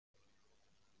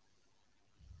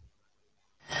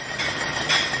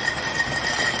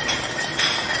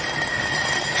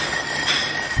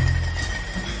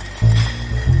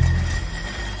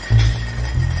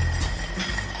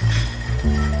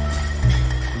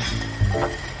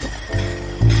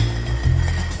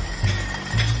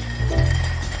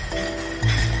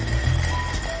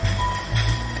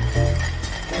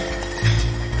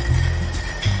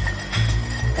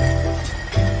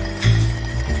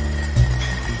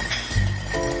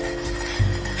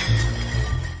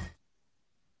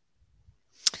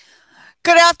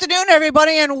Good afternoon,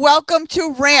 everybody, and welcome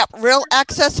to RAMP, Real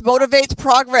Access Motivates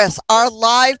Progress, our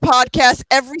live podcast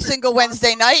every single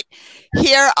Wednesday night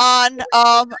here on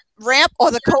RAMP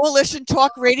or the Coalition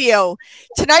Talk Radio.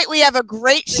 Tonight, we have a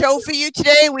great show for you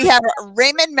today. We have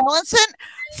Raymond Melanson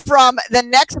from the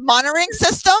Next Monitoring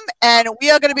System, and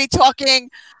we are going to be talking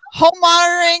home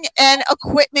monitoring and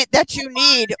equipment that you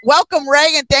need. Welcome,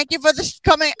 Ray, and thank you for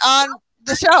coming on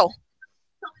the show.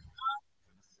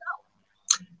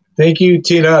 Thank you,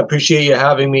 Tina. I appreciate you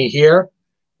having me here.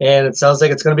 And it sounds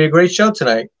like it's going to be a great show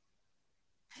tonight.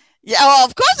 Yeah, well,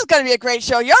 of course it's going to be a great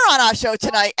show. You're on our show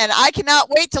tonight, and I cannot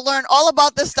wait to learn all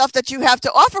about the stuff that you have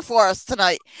to offer for us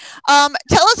tonight.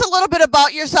 Tell us a little bit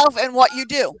about yourself and what you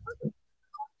do.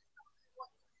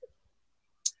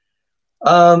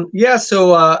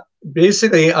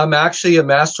 Basically, I'm actually a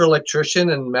master electrician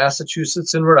in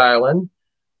Massachusetts and Rhode Island.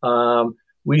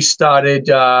 We started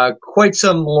quite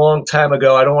some long time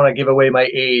ago. I don't want to give away my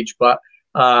age, but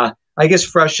I guess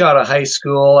fresh out of high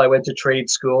school, I went to trade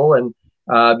school and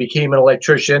became an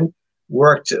electrician,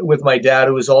 worked with my dad,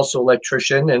 who was also an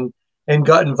electrician, and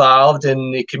got involved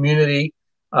in the community,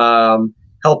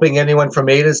 helping anyone from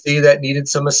A to Z that needed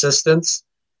some assistance.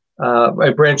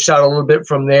 I branched out a little bit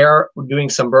from there, doing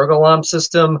some burglar alarm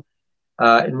system,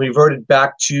 and reverted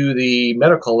back to the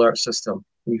medical alert system.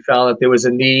 We found that there was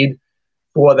a need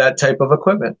for that type of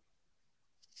equipment.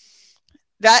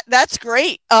 That's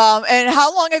great. And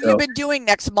how long have you been doing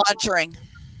Next Monitoring?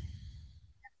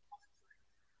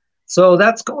 So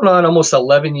that's going on almost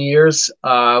 11 years,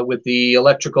 with the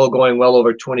electrical going well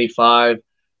over 25,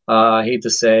 I hate to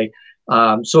say.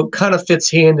 So it kind of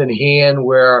fits hand in hand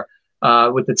where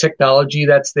with the technology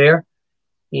that's there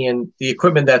and the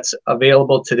equipment that's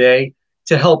available today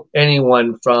to help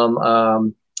anyone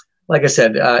from, like I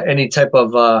said, any type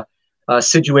of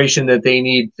situation that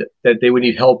they would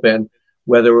need help in,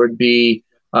 whether it be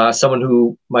someone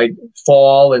who might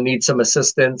fall and need some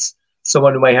assistance,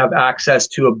 someone who might have access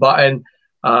to a button,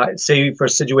 say for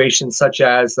situations such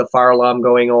as the fire alarm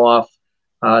going off,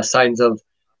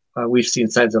 we've seen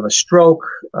signs of a stroke,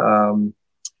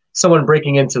 someone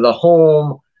breaking into the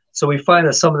home. So we find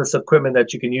that some of this equipment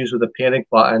that you can use with a panic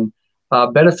button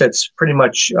benefits pretty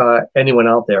much anyone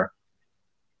out there.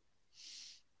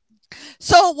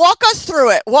 So walk us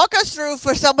through it. Walk us through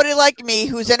for somebody like me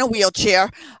who's in a wheelchair,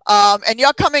 and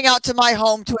you're coming out to my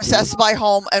home to assess my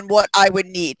home and what I would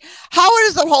need. How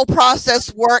does the whole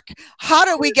process work? How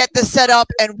do we get this set up,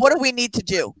 and what do we need to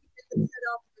do?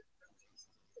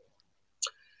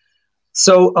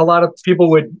 So a lot of people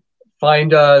would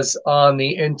find us on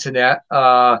the internet.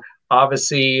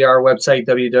 Obviously, our website,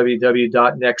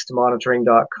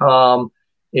 www.nextmonitoring.com.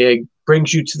 It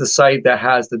brings you to the site that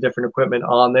has the different equipment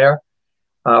on there.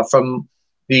 From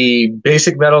the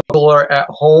basic medical alert at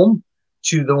home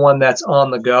to the one that's on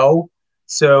the go.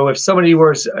 So if somebody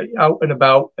was out and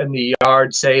about in the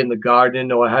yard, say in the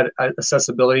garden, or had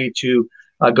accessibility to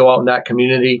go out in that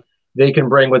community, they can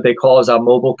bring what they call as our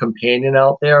mobile companion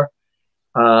out there.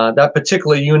 That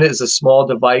particular unit is a small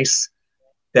device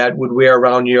that would wear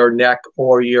around your neck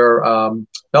or your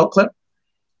belt clip,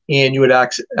 and you would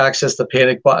access the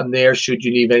panic button there should you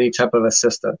need any type of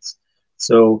assistance.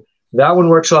 So that one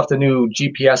works off the new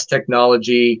GPS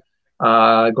technology,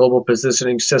 global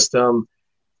positioning system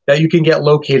that you can get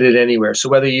located anywhere. So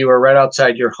whether you are right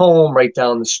outside your home, right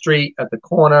down the street, at the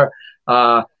corner,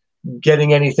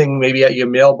 getting anything maybe at your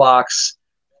mailbox,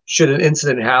 should an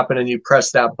incident happen and you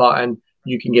press that button,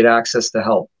 you can get access to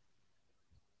help.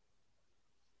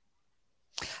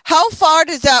 How far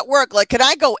does that work? Like, can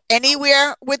I go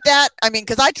anywhere with that? I mean,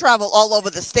 because I travel all over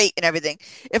the state and everything.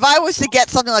 If I was to get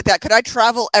something like that, could I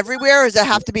travel everywhere, or does it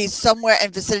have to be somewhere in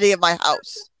the vicinity of my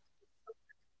house?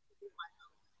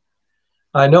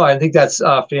 No, I think that's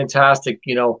fantastic,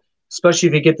 you know, especially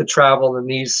if you get to travel in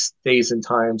these days and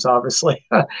times, obviously.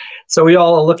 So we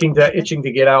all are itching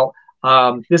to get out.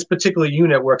 This particular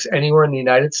unit works anywhere in the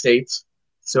United States.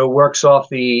 So it works off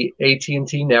the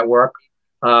AT&T network,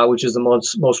 which is the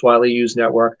most widely used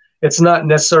network. It's not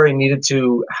necessarily needed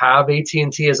to have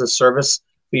AT&T as a service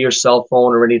for your cell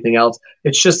phone or anything else.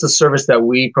 It's just a service that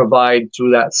we provide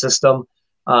through that system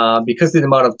because of the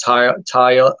amount of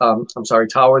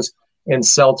towers and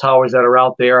cell towers that are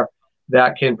out there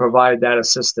that can provide that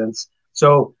assistance.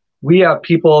 So we have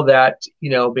people that, you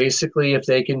know, basically if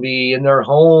they can be in their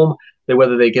home,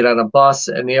 whether they get on a bus,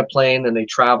 an airplane, and they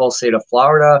travel, say, to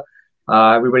Florida.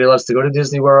 Everybody loves to go to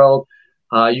Disney World.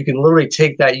 You can literally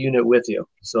take that unit with you.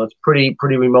 So it's pretty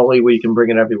remotely where you can bring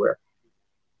it everywhere.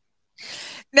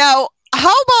 Now, how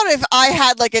about if I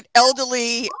had like an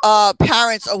elderly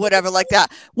parents or whatever like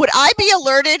that? Would I be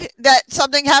alerted that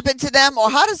something happened to them, or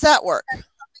how does that work?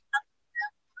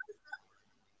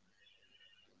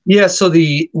 Yeah, so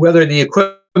whether the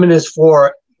equipment is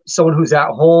for someone who's at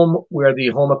home, where the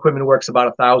home equipment works about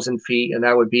 1,000 feet, and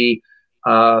that would be,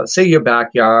 say, your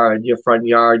backyard, your front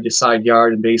yard, your side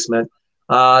yard, and basement.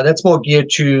 That's more geared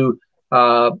to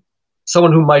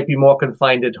someone who might be more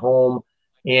confined at home,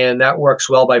 and that works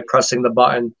well by pressing the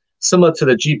button, similar to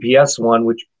the GPS one,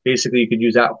 which basically you could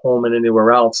use at home and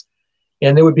anywhere else.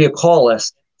 And there would be a call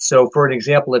list. So for an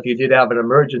example, if you did have an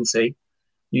emergency,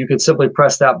 you could simply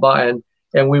press that button,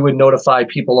 and we would notify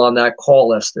people on that call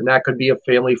list. And that could be a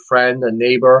family friend, a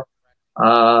neighbor,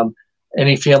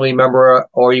 any family member,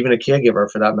 or even a caregiver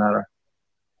for that matter.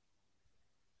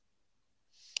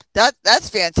 That's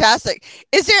fantastic.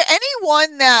 Is there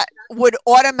anyone that would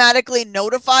automatically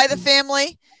notify the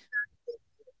family?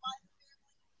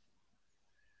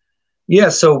 Yeah,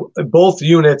 so both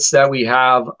units that we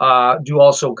have do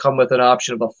also come with an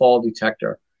option of a fall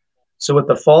detector. So what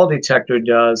the fall detector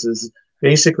does is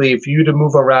basically if you to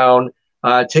move around,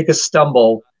 take a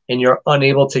stumble, and you're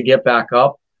unable to get back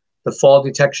up, the fall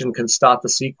detection can start the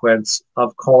sequence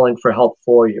of calling for help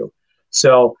for you.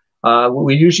 So what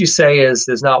we usually say is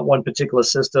there's not one particular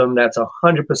system that's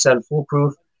 100%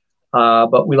 foolproof,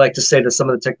 but we like to say that some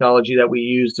of the technology that we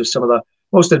use are some of the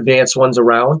most advanced ones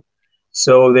around.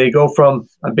 So they go from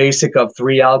a basic of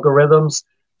 3 algorithms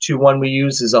to one we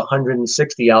use is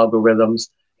 160 algorithms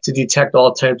to detect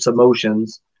all types of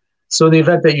motions. So in the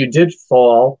event that you did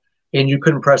fall and you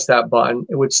couldn't press that button,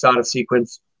 it would start a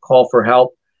sequence, call for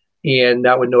help, and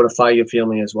that would notify your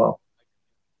family as well.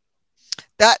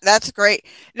 That's great.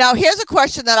 Now, here's a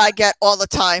question that I get all the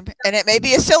time, and it may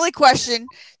be a silly question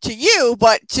to you,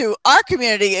 but to our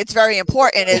community, it's very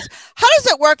important, is how does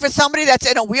it work for somebody that's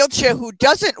in a wheelchair who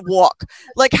doesn't walk?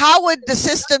 Like, how would the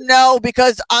system know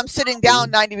because I'm sitting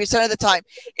down 90% of the time?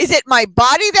 Is it my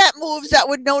body that moves that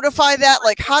would notify that?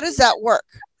 Like, how does that work?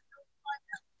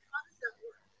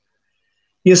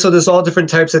 Yeah, so there's all different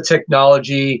types of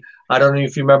technology. I don't know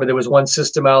if you remember, there was one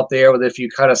system out there where if you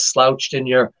kind of slouched in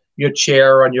your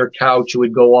chair on your couch, it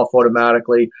would go off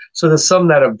automatically. So there's some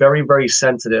that are very, very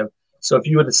sensitive. So if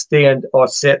you were to stand or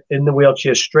sit in the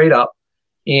wheelchair straight up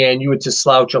and you were to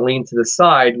slouch or lean to the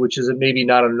side, which is maybe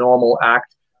not a normal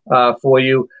act for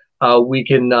you, we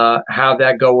can have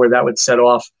that go where that would set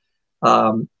off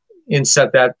and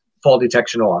set that fall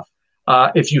detection off.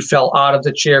 If you fell out of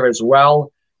the chair as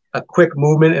well, a quick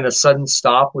movement and a sudden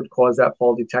stop would cause that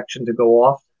fall detection to go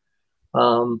off.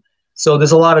 So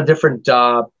there's a lot of different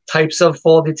types of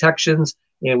fall detections,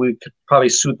 and we could probably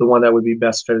suit the one that would be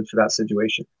best fitted for that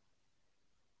situation.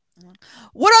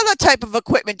 What other type of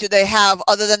equipment do they have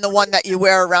other than the one that you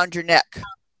wear around your neck?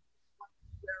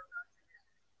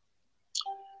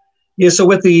 Yeah, so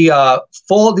with the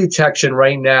fall detection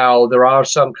right now, there are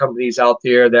some companies out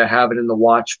there that have it in the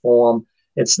watch form.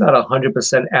 It's not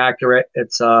 100% accurate.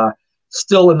 It's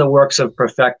still in the works of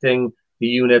perfecting the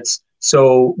units.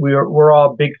 So we're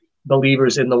all big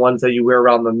believers in the ones that you wear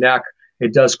around the neck.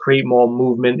 It does create more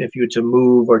movement if you were to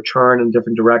move or turn in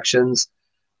different directions.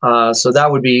 So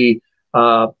that would be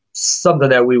something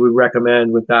that we would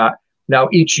recommend with that. Now,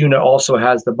 each unit also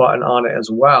has the button on it as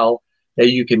well that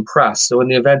you can press. So in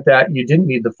the event that you didn't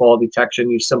need the fall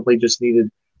detection, you simply just needed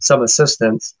some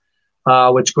assistance.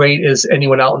 What's great is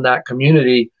anyone out in that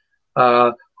community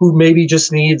who maybe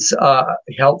just needs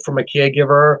help from a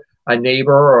caregiver, a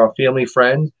neighbor, or a family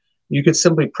friend, you could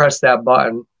simply press that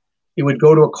button. It would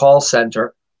go to a call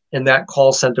center, and that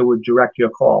call center would direct your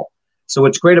call. So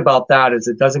what's great about that is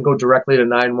it doesn't go directly to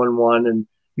 911, and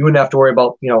you wouldn't have to worry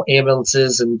about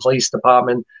ambulances and police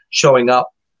department showing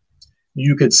up.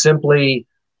 You could simply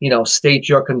state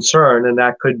your concern, and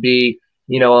that could be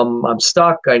I'm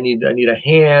stuck. I need a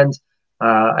hand.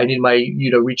 I need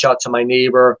you to reach out to my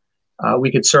neighbor.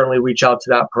 We could certainly reach out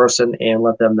to that person and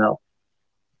let them know.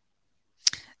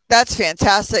 That's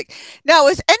fantastic. Now,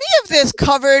 is any of this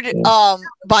covered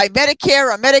by Medicare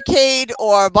or Medicaid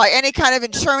or by any kind of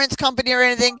insurance company or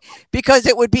anything? Because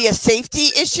it would be a safety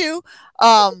issue.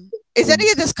 Is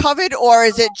any of this covered, or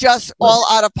is it just all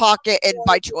out of pocket and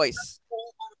by choice?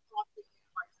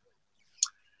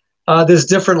 There's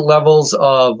different levels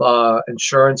of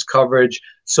insurance coverage.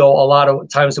 So a lot of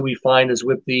times that we find is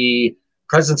with the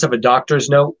presence of a doctor's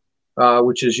note,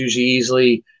 which is usually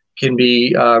easily can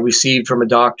be received from a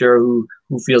doctor who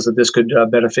feels that this could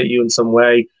benefit you in some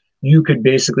way. You could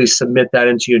basically submit that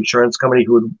into your insurance company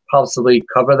who would possibly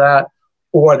cover that,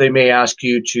 or they may ask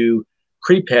you to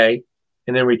prepay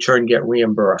and then return get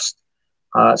reimbursed.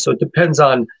 So it depends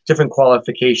on different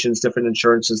qualifications, different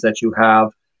insurances that you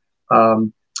have.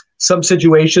 Some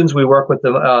situations we work with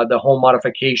the home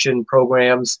modification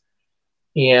programs,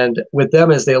 and with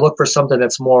them is they look for something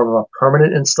that's more of a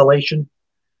permanent installation.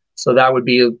 So that would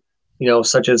be,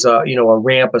 such as a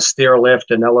ramp, a stair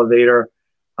lift, an elevator.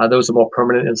 Those are more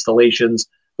permanent installations.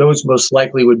 Those most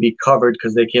likely would be covered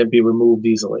because they can't be removed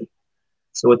easily.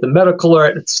 So with the medical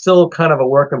alert, it's still kind of a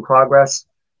work in progress.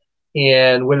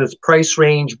 And with its price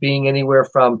range being anywhere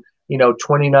from,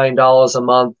 $29 a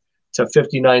month to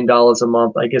 $59 a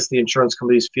month, I guess the insurance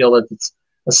companies feel that it's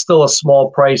still a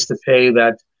small price to pay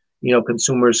that,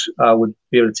 consumers would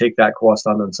be able to take that cost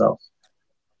on themselves.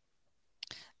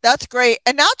 That's great.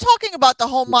 And now talking about the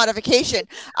home modification,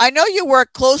 I know you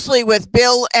work closely with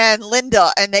Bill and Linda,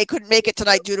 and they couldn't make it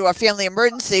tonight due to a family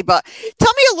emergency, but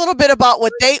tell me a little bit about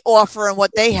what they offer and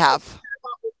what they have.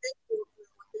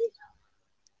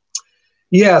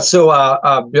 Yeah, so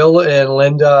Bill and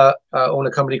Linda own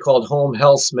a company called Home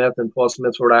Health Smith in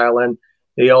Portsmouth, Rhode Island.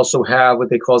 They also have what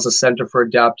they call the Center for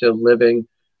Adaptive Living,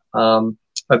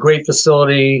 a great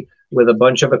facility with a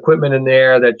bunch of equipment in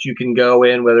there that you can go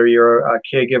in, whether you're a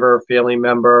caregiver, family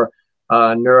member,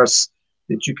 nurse,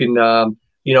 that you can,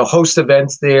 host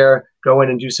events there, go in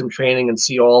and do some training and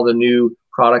see all the new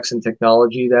products and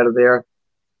technology that are there.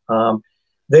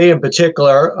 They in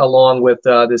particular, along with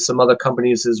there's some other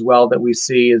companies as well that we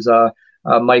see, is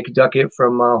Mike Duckett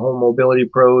from Home Mobility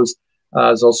Pros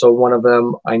is also one of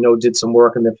them. I know did some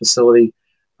work in the facility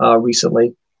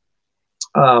recently.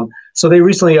 So they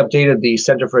recently updated the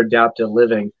Center for Adaptive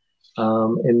Living.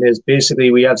 And there's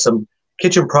basically, we have some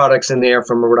kitchen products in there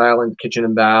from Rhode Island Kitchen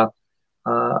and Bath.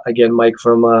 Again, Mike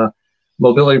from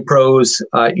Mobility Pros,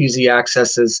 Easy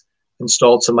Access has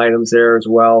installed some items there as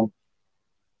well.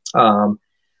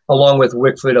 Along with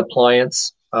Wickford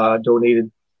Appliance, donated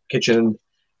kitchen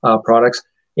products.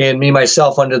 And me,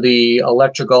 myself, under the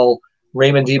electrical,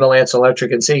 Raymond D. Melanson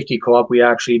Electric and Safety Co-op, we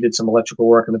actually did some electrical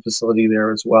work in the facility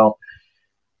there as well.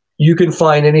 You can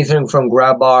find anything from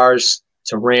grab bars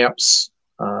to ramps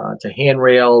to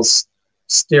handrails,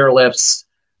 stair lifts,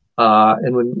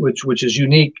 and which is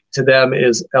unique to them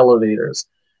is elevators.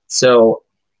 So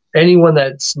anyone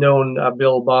that's known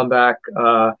Bill Bombach,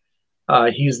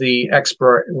 he's the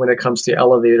expert when it comes to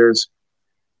elevators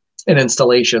and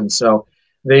installation. So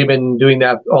they've been doing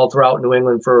that all throughout New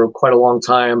England for quite a long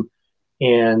time,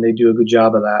 and they do a good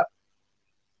job of that.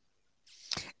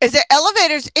 Is it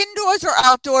elevators indoors or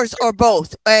outdoors or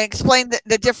both? Explain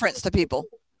the difference to people.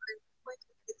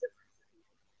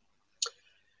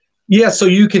 Yeah, so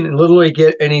you can literally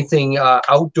get anything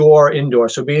outdoor, indoor.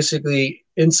 So basically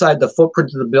inside the footprint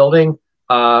of the building,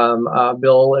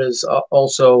 Bill is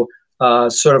also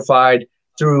certified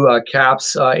through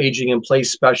CAPS, Aging in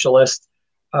Place Specialist.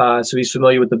 So he's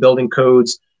familiar with the building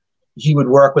codes. He would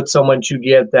work with someone to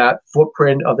get that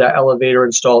footprint of that elevator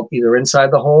installed either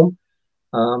inside the home,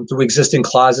 through existing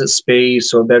closet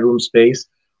space or bedroom space,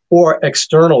 or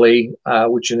externally,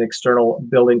 which an external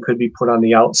building could be put on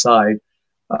the outside,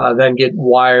 then get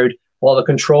wired, all the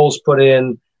controls put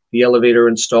in, the elevator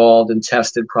installed and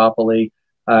tested properly,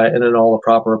 and then all the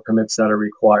proper permits that are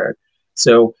required.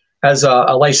 So as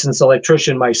a licensed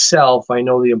electrician myself, I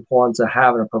know the importance of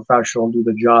having a professional do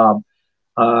the job.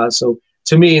 So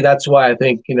to me, that's why I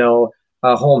think,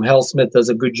 Home Health Smith does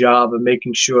a good job of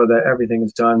making sure that everything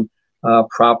is done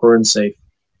proper and safe.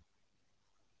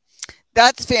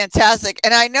 That's fantastic.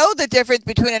 And I know the difference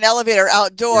between an elevator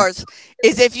outdoors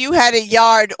is if you had a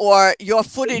yard or your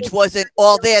footage wasn't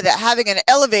all there, that having an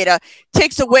elevator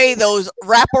takes away those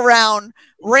wraparound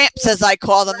ramps, as I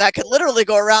call them, that could literally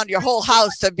go around your whole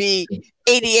house to be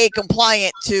ADA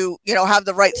compliant to, have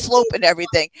the right slope and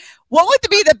everything. What would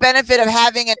be the benefit of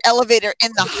having an elevator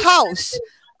in the house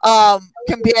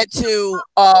compared to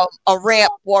a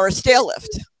ramp or a stair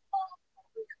lift?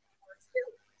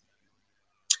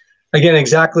 Again,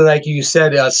 exactly like you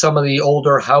said, some of the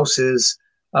older houses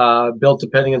built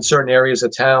depending on certain areas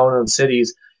of town and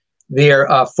cities, their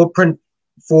footprint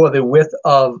for the width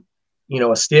of,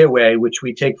 a stairway, which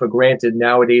we take for granted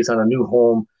nowadays on a new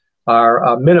home,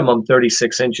 are minimum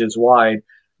 36 inches wide.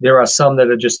 There are some that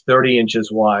are just 30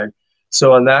 inches wide.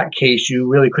 So in that case, you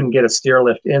really couldn't get a stair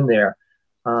lift in there.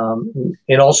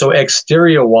 And also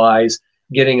exterior-wise,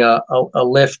 getting a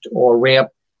lift or ramp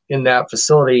in that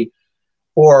facility,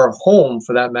 or home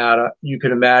for that matter, you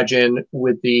can imagine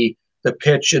with the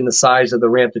pitch and the size of the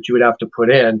ramp that you would have to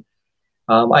put in.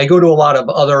 I go to a lot of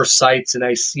other sites and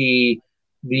I see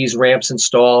these ramps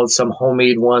installed, some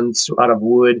homemade ones out of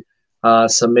wood,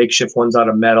 some makeshift ones out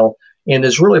of metal. And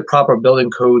there's really proper building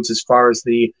codes as far as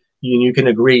you can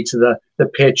agree to the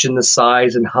pitch and the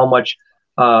size and how much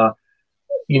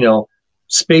you know,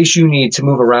 space you need to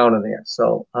move around in there.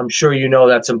 So I'm sure you know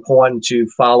that's important to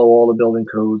follow all the building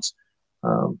codes.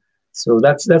 So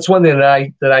that's one thing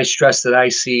that I stress, that I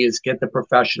see, is get the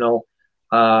professional,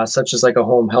 such as like a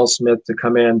home health smith, to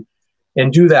come in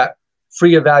and do that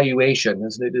free evaluation.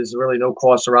 There's really no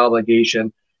cost or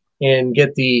obligation, and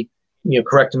get the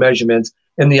correct measurements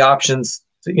and the options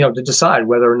to decide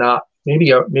whether or not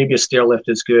maybe a stair lift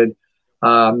is good.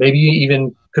 Maybe you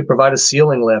even could provide a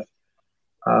ceiling lift.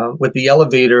 With the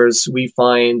elevators, we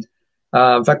find,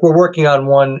 in fact, we're working on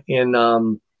one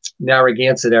in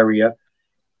Narragansett area,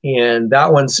 and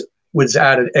that was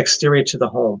added exterior to the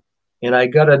home. And I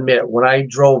got to admit, when I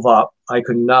drove up, I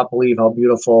could not believe how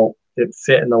beautiful it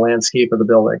fit in the landscape of the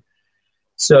building.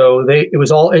 So it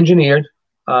was all engineered.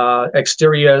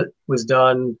 Exterior was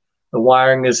done. The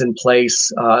wiring is in place.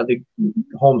 The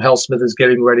home health smith is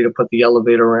getting ready to put the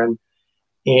elevator in.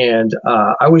 And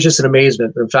I was just in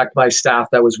amazement. In fact, my staff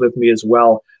that was with me as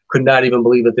well could not even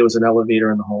believe that there was an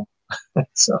elevator in the home.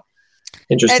 So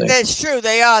interesting. And that's true.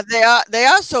 They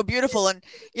are so beautiful. And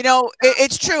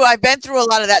it's true. I've been through a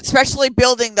lot of that, especially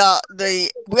building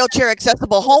the wheelchair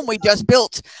accessible home we just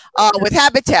built with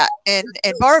Habitat in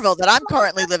Burrville that I'm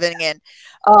currently living in.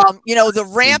 The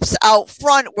ramps out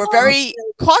front were very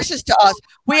cautious to us.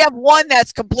 We have one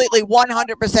that's completely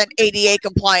 100% ADA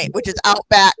compliant, which is out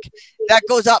back. That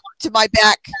goes up to my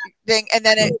back thing and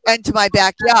then into my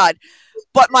backyard.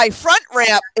 But my front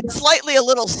ramp is slightly a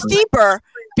little steeper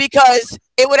because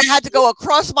it would have had to go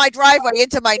across my driveway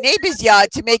into my neighbor's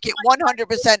yard to make it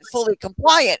 100% fully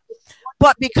compliant.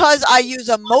 But because I use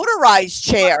a motorized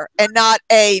chair and not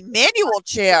a manual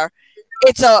chair,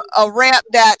 it's a ramp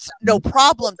that's no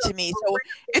problem to me. So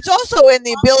it's also in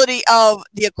the ability of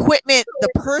the equipment the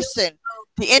person,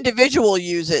 the individual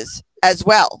uses as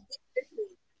well.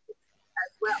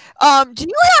 Do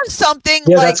you have something?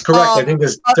 Yeah, that's correct. I think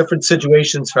there's different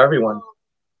situations for everyone.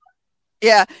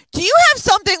 Yeah. Do you have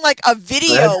something like a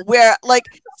video where, like,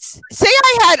 say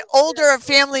I had older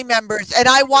family members and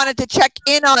I wanted to check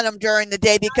in on them during the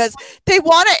day because they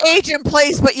want to age in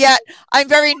place, but yet I'm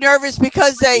very nervous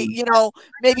because they,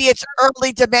 maybe it's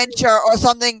early dementia or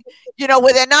something,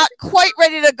 where they're not quite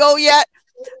ready to go yet,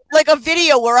 like a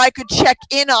video where I could check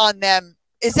in on them.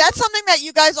 Is that something that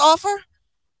you guys offer?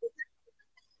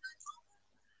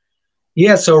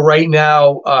 Yeah, so right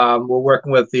now we're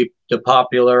working with the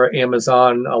popular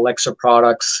Amazon Alexa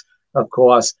products, of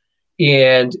course,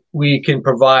 and we can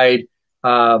provide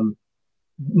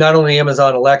not only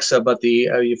Amazon Alexa, but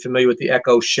you're familiar with the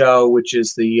Echo Show, which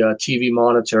is the TV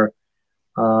monitor,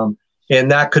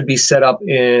 and that could be set up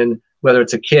in whether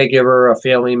it's a caregiver, a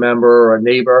family member, or a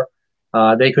neighbor.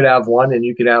 They could have one, and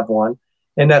you could have one,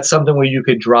 and that's something where you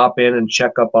could drop in and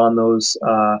check up on those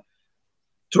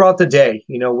throughout the day,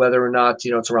 whether or not,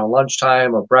 it's around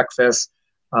lunchtime or breakfast.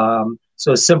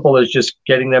 So as simple as just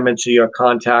getting them into your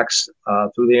contacts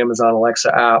through the Amazon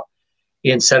Alexa app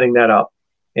and setting that up.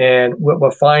 And what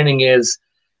we're finding is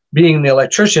being the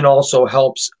electrician also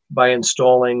helps by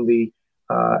installing the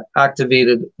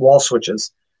activated wall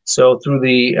switches. So through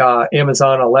the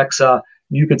Amazon Alexa,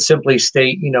 you could simply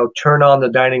state, turn on the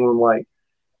dining room light,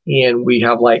 and we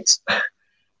have lights.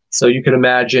 So you can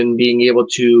imagine being able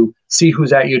to see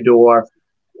who's at your door,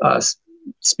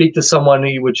 speak to someone,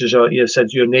 which is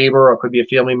your neighbor, or could be a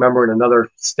family member in another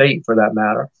state for that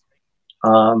matter.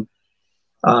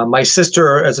 My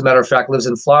sister, as a matter of fact, lives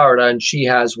in Florida, and she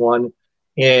has one.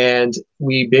 And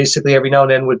we basically every now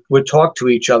and then would talk to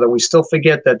each other. We still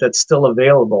forget that that's still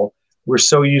available. We're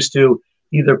so used to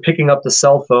either picking up the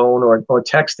cell phone or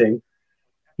texting,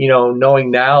 knowing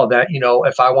now that,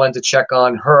 if I wanted to check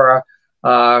on her,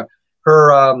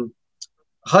 her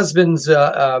husband's,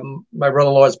 my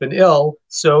brother-in-law has been ill.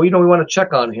 So, we want to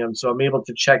check on him. So I'm able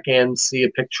to check in, see a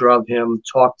picture of him,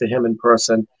 talk to him in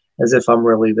person as if I'm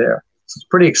really there. So it's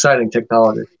pretty exciting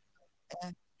technology.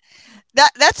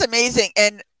 That's amazing.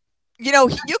 And,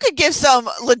 you could give some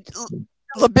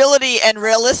ability and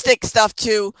realistic stuff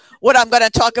to what I'm going to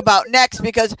talk about next,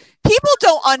 because people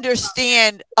don't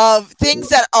understand of things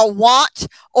that are want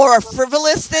or a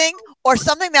frivolous thing or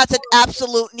something that's an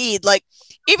absolute need. Like,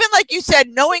 even like you said,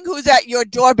 knowing who's at your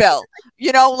doorbell,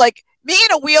 like me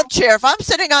in a wheelchair, if I'm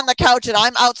sitting on the couch and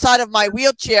I'm outside of my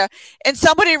wheelchair and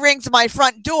somebody rings my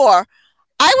front door,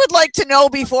 I would like to know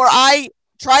before I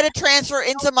try to transfer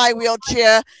into my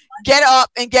wheelchair, get up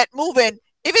and get moving,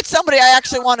 if it's somebody I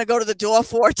actually want to go to the door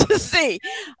for to see.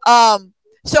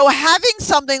 So having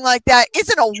something like that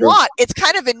isn't a want, it's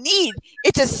kind of a need.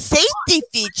 It's a safety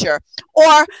feature.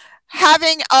 Or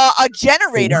having a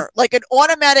generator, like an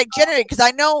automatic generator, because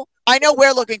I know I know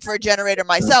we're looking for a generator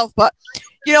myself, but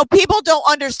you know, people don't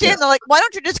understand. They're like, why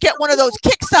don't you just get one of those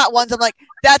kickstart ones? I'm like,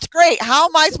 that's great. How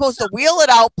am I supposed to wheel it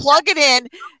out, plug it in,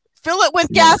 fill it with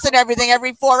gas and everything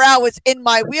every 4 hours in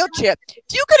my wheelchair? If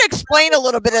you could explain a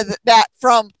little bit of that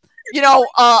from, you know,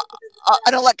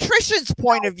 an electrician's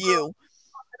point of view.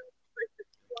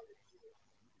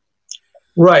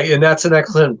 Right, and that's an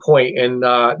excellent point, and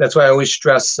that's why I always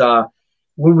stress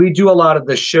when we do a lot of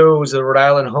the shows, the Rhode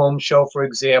Island Home Show, for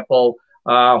example,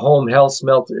 Home Health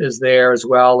Melt is there as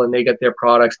well, and they get their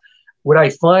products. What I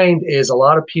find is a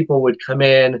lot of people would come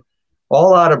in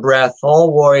all out of breath,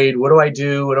 all worried. What do I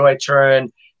do? What do I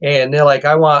turn? And they're like,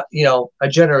 I want, you know, a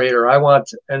generator. I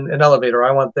want an elevator.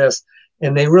 I want this.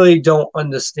 And they really don't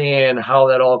understand how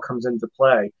that all comes into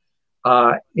play.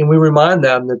 And we remind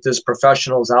them that there's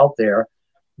professionals out there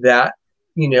that,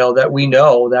 you know, that we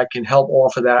know that can help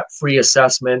offer that free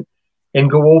assessment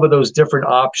and go over those different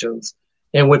options.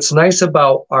 And what's nice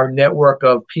about our network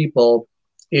of people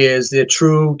is they're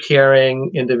true,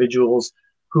 caring individuals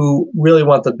who really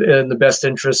want the best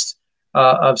interest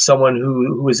of someone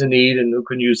who is in need and who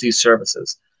can use these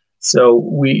services. So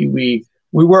we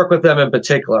work with them in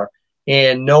particular,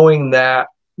 and knowing that,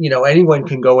 you know, anyone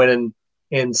can go in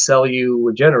and sell you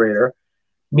a generator.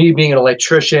 Me being an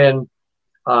electrician,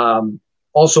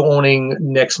 also owning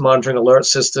Next Monitoring Alert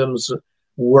Systems,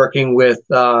 working with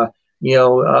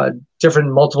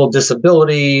different multiple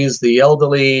disabilities, the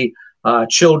elderly,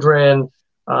 children,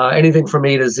 anything from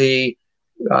A to Z,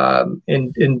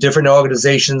 in different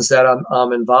organizations that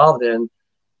I'm involved in.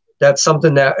 That's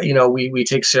something that, you know, we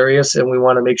take serious, and we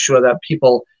want to make sure that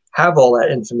people have all that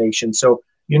information. So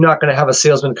you're not going to have a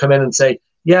salesman come in and say,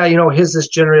 yeah, you know, here's this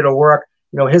generator work,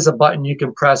 you know, here's a button you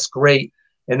can press, great.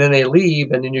 And then they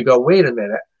leave, and then you go, wait a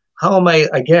minute, how am I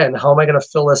going to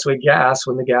fill this with gas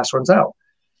when the gas runs out?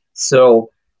 So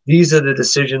these are the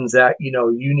decisions that, you know,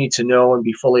 you need to know and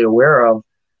be fully aware of.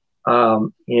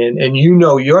 And you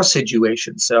know your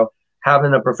situation. So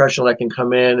having a professional that can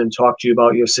come in and talk to you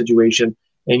about your situation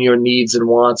and your needs and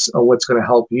wants of what's going to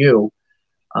help you.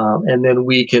 And then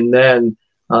we can then,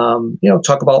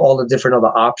 talk about all the different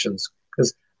other options.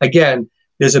 Because again,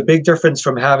 there's a big difference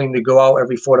from having to go out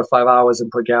every 4 to 5 hours and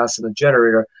put gas in a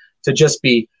generator to just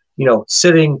be, you know,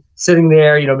 sitting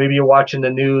there, you know, maybe you're watching the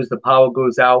news, the power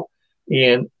goes out.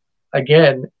 And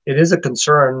again, it is a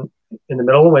concern in the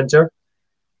middle of winter.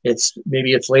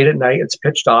 Maybe it's late at night, it's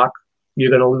pitch dark. You're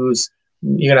going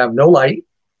to have no light.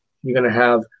 You're going to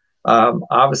have,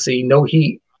 obviously no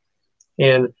heat.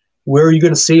 And where are you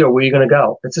going to see, or where are you going to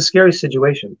go? It's a scary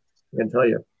situation, I can tell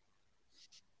you.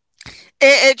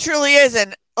 It truly is.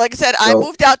 And like I said, I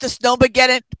moved out to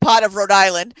Snowmageddon part of Rhode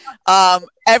Island.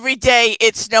 Every day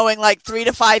it's snowing like 3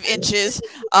 to 5 inches.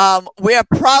 We're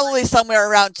probably somewhere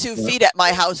around 2 feet at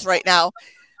my house right now.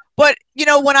 But, you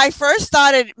know, when I first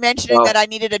started mentioning that I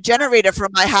needed a generator for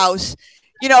my house,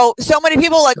 you know, so many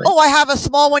people are like, oh, I have a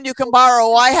small one you can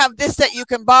borrow. I have this that you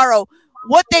can borrow.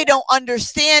 What they don't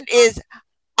understand is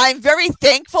I'm very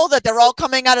thankful that they're all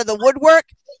coming out of the woodwork.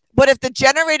 But if the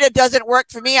generator doesn't work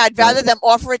for me, I'd rather them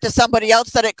offer it to somebody else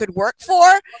that it could work for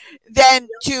than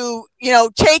to, you know,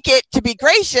 take it to be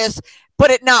gracious,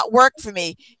 but it not work for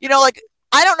me. You know, like,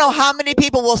 I don't know how many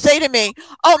people will say to me,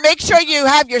 oh, make sure you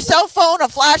have your cell phone, a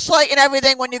flashlight, and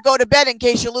everything when you go to bed in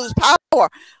case you lose power.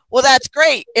 Well, that's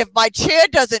great. If my chair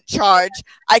doesn't charge,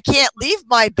 I can't leave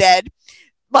my bed.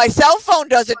 My cell phone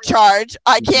doesn't charge.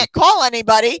 I can't call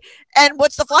anybody. And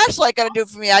what's the flashlight going to do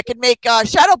for me? I can make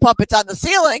shadow puppets on the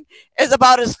ceiling is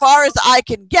about as far as I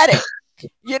can get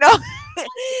it. You know,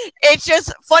 it's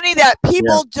just funny that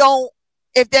people don't,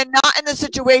 if they're not in the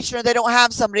situation or they don't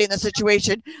have somebody in the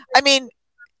situation. I mean,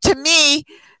 to me,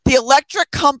 the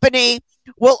electric company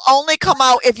will only come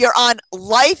out if you're on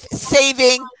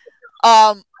life-saving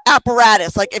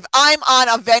apparatus. Like if I'm on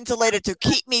a ventilator to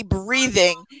keep me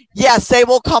breathing, yes, they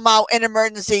will come out in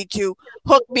emergency to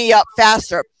hook me up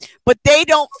faster. But they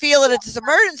don't feel that it's an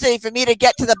emergency for me to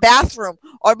get to the bathroom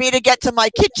or me to get to my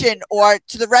kitchen or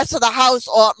to the rest of the house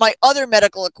or my other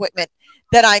medical equipment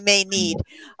that I may need.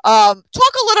 Talk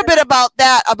a little bit about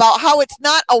that, about how it's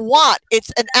not a want, it's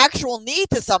an actual need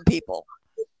to some people.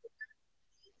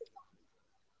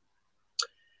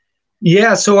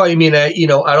 Yeah, so I mean, I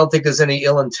don't think there's any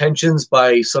ill intentions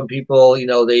by some people. You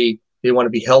know, they want to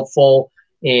be helpful,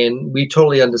 and we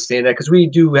totally understand that because we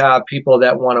do have people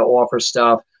that want to offer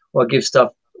stuff or give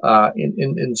stuff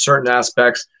in certain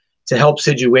aspects to help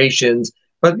situations.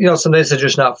 But you know, sometimes they're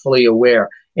just not fully aware.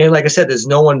 And like I said, there's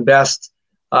no one best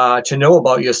to know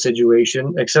about your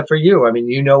situation except for you. I mean,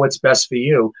 you know what's best for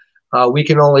you. We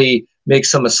can only make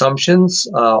some assumptions,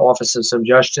 offer some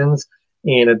suggestions.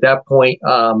 And at that point,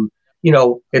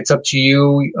 it's up to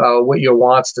you what your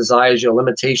wants, desires, your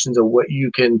limitations, or what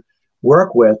you can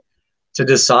work with to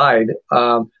decide.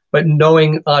 But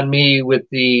knowing on me with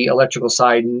the electrical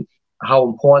side and how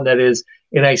important that is,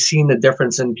 and I've seen the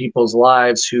difference in people's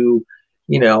lives who,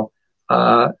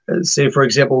 say, for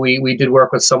example, we did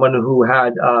work with someone who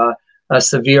had a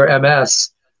severe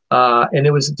MS, and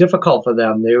it was difficult for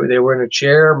them. They were in a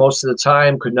chair most of the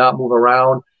time, could not move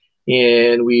around,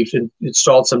 and we've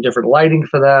installed some different lighting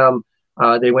for them.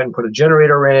 They went and put a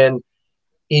generator in,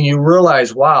 and you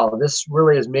realize, wow, this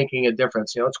really is making a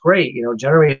difference. It's great.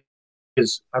 Generators,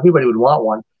 everybody would want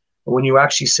one. But when you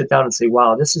actually sit down and say,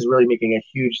 wow, this is really making a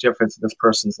huge difference in this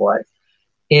person's life.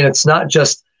 And it's not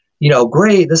just,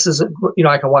 great, this is,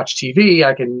 I can watch TV,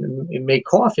 I can make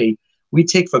coffee. We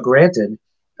take for granted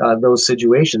those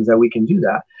situations that we can do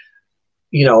that.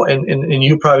 And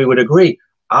you probably would agree.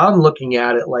 I'm looking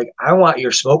at it like, I want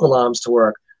your smoke alarms to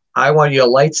work. I want your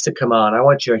lights to come on. I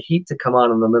want your heat to come on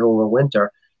in the middle of the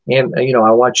winter. And,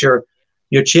 I want your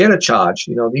chair to charge.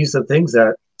 These are things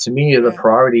that, to me, are the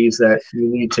priorities that you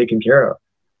need taken care of.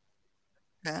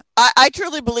 Yeah. I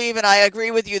truly believe, and I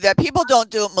agree with you, that people don't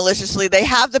do it maliciously. They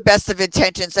have the best of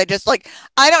intentions. They just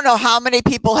I don't know how many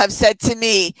people have said to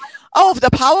me, oh, if the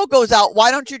power goes out,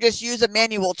 why don't you just use a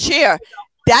manual chair?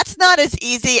 That's not as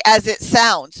easy as it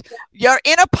sounds. You're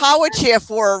in a power chair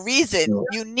for a reason.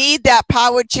 You need that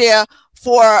power chair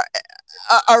for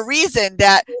a reason.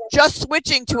 That just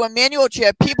switching to a manual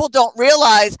chair, people don't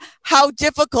realize how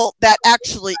difficult that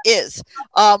actually is,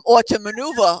 or to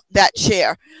maneuver that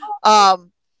chair.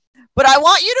 But I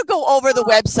want you to go over the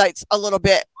websites a little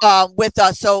bit with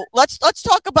us. So let's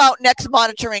talk about Next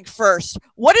Monitoring first.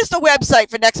 What is the website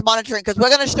for Next Monitoring? Because we're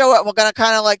going to show it. We're going to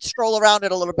kind of scroll around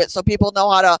it a little bit so people know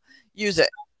how to use it.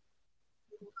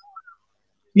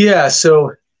 Yeah.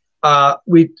 So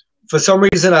for some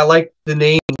reason, I like the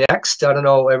name Next. I don't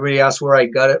know. Everybody asks where I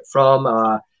got it from,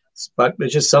 but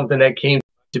it's just something that came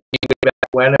to me back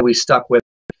when, and we stuck with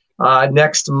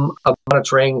Next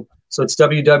Monitoring. So it's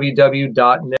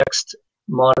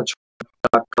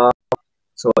www.nextmonitoring.com.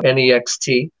 So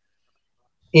NEXT.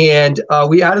 And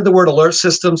we added the word alert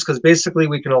systems because basically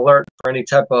we can alert for any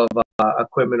type of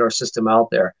equipment or system out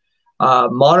there.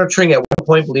 Monitoring, at one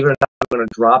point, believe it or not, I'm going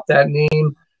to drop that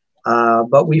name.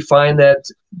 But we find that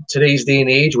today's day and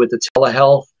age, with the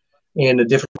telehealth and the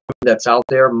different equipment that's out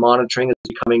there, monitoring is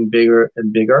becoming bigger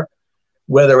and bigger.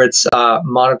 Whether it's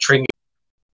monitoring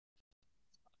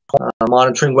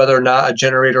whether or not a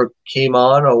generator came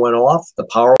on or went off, the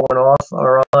power went off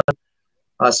or on.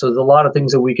 So there's a lot of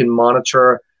things that we can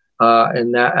monitor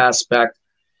in that aspect.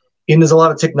 And there's a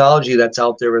lot of technology that's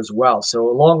out there as well. So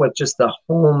along with just the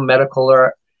home medical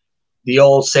alert, the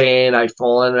old saying, I've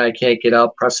fallen and I can't get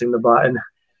up, pressing the button,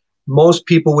 most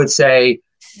people would say,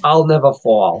 I'll never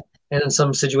fall. And in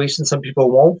some situations, some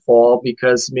people won't fall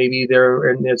because maybe they're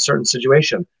in a certain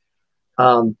situation.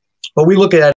 But we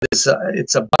look at it as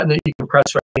it's a button that you can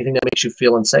press for anything that makes you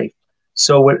feel unsafe.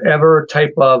 So whatever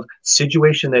type of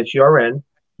situation that you're in,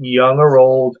 young or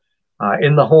old,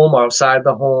 in the home or outside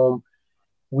the home,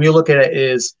 we look at it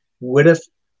as, what if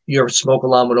your smoke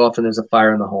alarm went off and there's a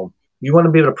fire in the home? You want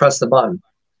to be able to press the button.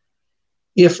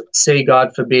 If, say,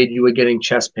 God forbid, you were getting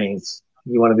chest pains,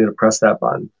 you want to be able to press that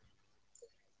button.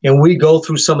 And we go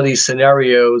through some of these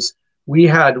scenarios. We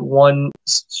had one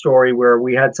story where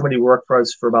we had somebody work for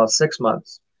us for about 6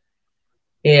 months.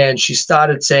 And she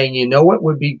started saying, you know what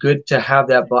would be good to have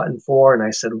that button for? And I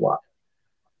said, what?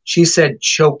 She said,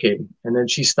 choking. And then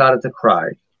she started to cry.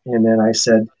 And then I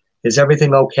said, is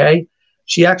everything okay?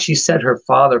 She actually said her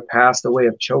father passed away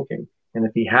of choking. And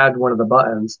if he had one of the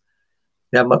buttons,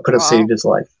 that could have saved his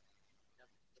life.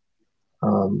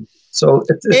 So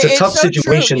it's a tough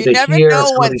situation to hear. You never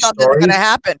know when something's going to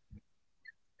happen.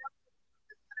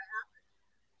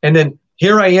 And then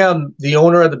here I am, the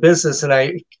owner of the business, and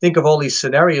I think of all these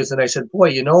scenarios, and I said,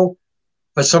 boy,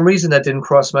 for some reason that didn't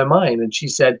cross my mind. And she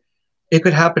said, it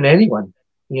could happen to anyone,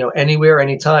 anywhere,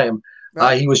 anytime.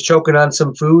 Right. He was choking on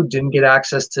some food, didn't get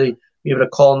access to be able to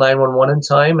call 911 in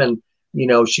time, and,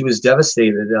 she was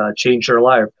devastated, changed her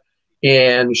life.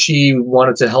 And she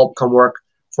wanted to help come work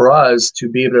for us to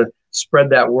be able to spread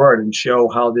that word and show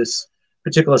how this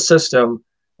particular system,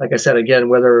 like I said, again,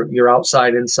 whether you're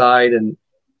outside, inside, and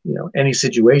any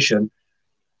situation,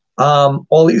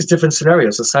 all these different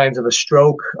scenarios, the signs of a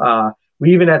stroke.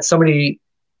 We even had somebody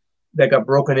that got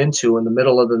broken into in the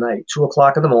middle of the night, 2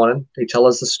 o'clock in the morning. They tell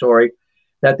us the story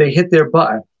that they hit their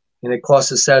button and it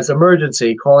says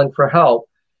emergency, calling for help,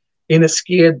 and it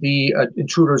scared the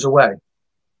intruders away.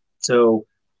 So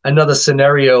another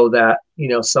scenario that,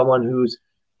 someone who's,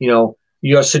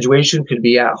 your situation could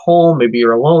be at home. Maybe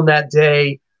you're alone that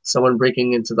day, someone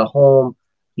breaking into the home.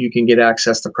 You can get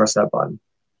access to press that button.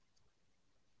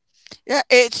 Yeah,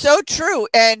 it's so true.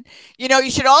 And, you know,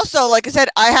 you should also, like I said,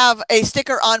 I have a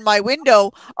sticker on my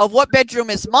window of what bedroom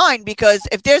is mine, because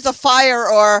if there's a fire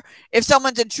or if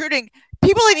someone's intruding,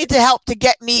 people need to help to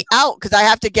get me out, because I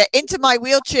have to get into my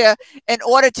wheelchair in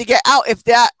order to get out. If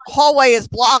that hallway is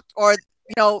blocked, or,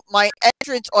 you know, my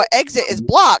entrance or exit is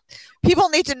blocked, people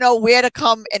need to know where to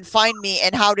come and find me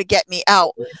and how to get me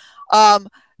out.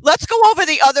 Let's go over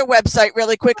the other website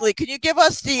really quickly. Can you give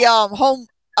us the home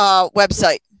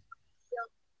website?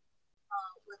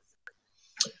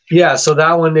 Yeah, so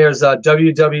that one, there's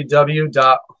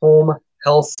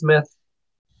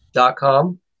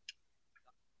www.homehealthsmith.com.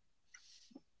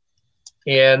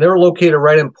 And they're located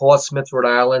right in Portsmouth, Rhode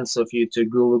Island. So if you to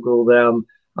Google them,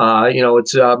 you know,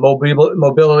 it's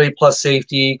mobility plus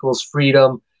safety equals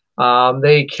freedom.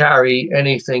 They carry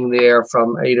anything there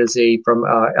from A to Z, from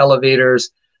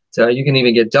elevators to, you can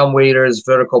even get dumb waiters,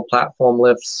 vertical platform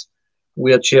lifts,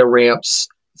 wheelchair ramps,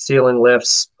 ceiling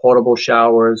lifts, portable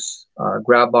showers,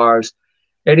 grab bars,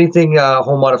 anything,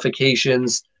 home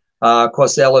modifications. Of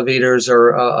course, the elevators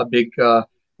are a big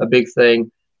thing.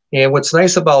 And what's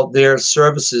nice about their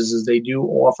services is they do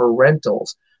offer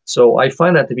rentals. So I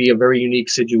find that to be a very unique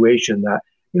situation that,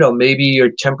 you know, maybe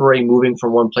you're temporarily moving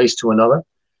from one place to another.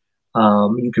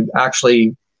 You could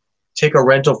actually take a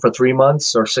rental for 3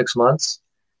 months or 6 months,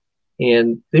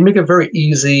 and they make it very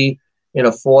easy and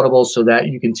affordable so that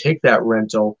you can take that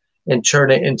rental and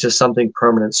turn it into something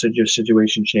permanent should your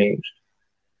situation change.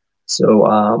 So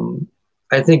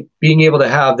I think being able to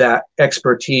have that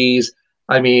expertise,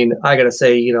 I mean, I got to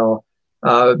say, you know,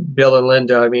 Bill and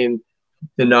Linda, I mean,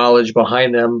 the knowledge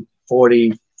behind them,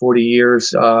 40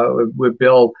 years with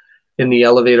Bill in the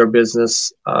elevator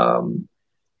business,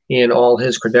 and all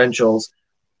his credentials,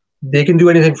 they can do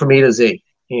anything from A to Z.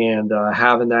 And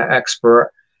having that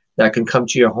expert that can come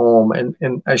to your home.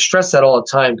 And I stress that all the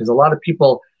time, because a lot of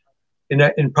people,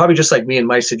 and probably just like me in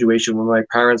my situation, when my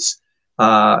parents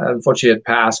unfortunately had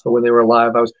passed, but when they were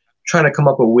alive, I was trying to come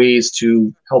up with ways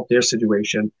to help their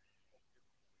situation.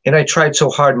 And I tried so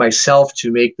hard myself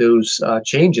to make those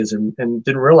changes, and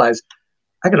didn't realize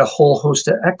I got a whole host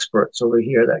of experts over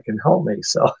here that can help me.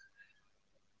 So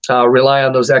rely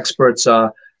on those experts,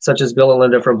 such as Bill and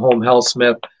Linda from Home Health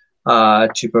Smith,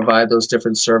 to provide those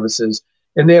different services.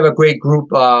 And they have a great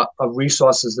group of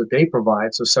resources that they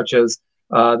provide. So such as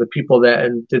the people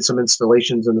that did some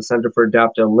installations in the Center for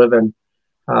Adaptive Living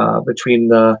between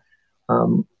the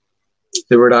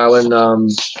Rhode Island,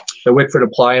 the Wickford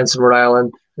Appliance in Rhode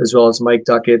Island, as well as Mike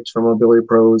Duckett from Mobility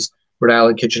Pros, Rhode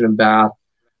Island Kitchen and Bath.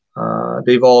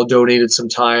 They've all donated some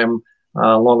time,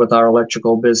 along with our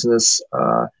electrical business,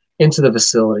 into the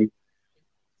facility.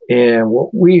 And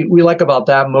what we like about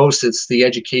that most, it's the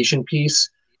education piece,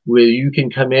 where you can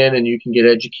come in and you can get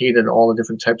educated on all the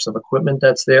different types of equipment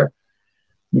that's there.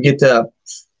 You get to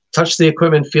touch the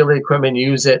equipment, feel the equipment,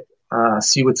 use it,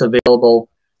 see what's available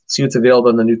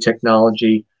in the new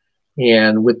technology.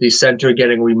 And with the center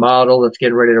getting remodeled, it's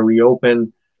getting ready to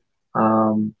reopen.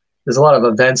 There's a lot of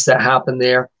events that happen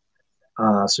there.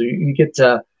 So you get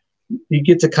to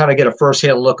kind of get a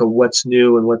firsthand look of what's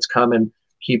new and what's coming,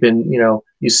 keeping, you know,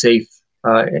 you safe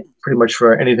pretty much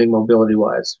for anything mobility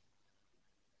wise.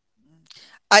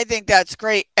 I think that's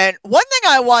great. And one thing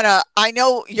I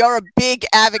know you're a big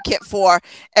advocate for,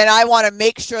 and I want to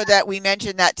make sure that we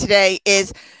mention that today,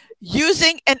 is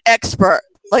using an expert.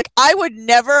 Like, I would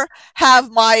never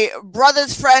have my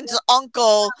brother's friend's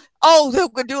uncle, who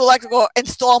could do electrical,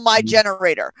 install my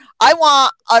generator. I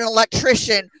want an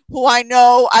electrician who I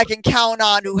know I can count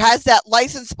on, who has that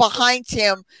license behind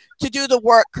him to do the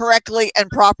work correctly and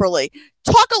properly.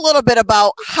 Talk a little bit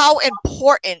about how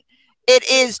important it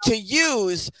is to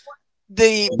use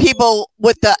the people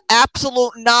with the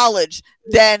absolute knowledge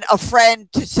than a friend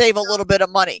to save a little bit of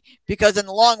money, because in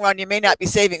the long run, you may not be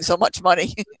saving so much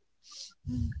money.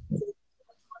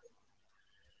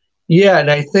 Yeah,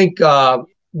 and I think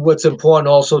what's important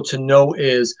also to know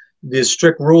is the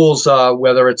strict rules,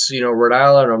 whether it's, you know, Rhode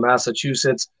Island or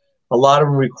Massachusetts, a lot of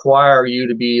them require you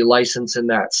to be licensed in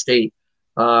that state,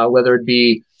 whether it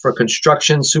be for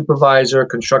construction supervisor,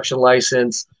 construction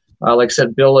license. Like I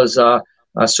said, Bill is a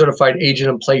certified agent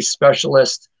in place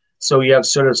specialist, so you have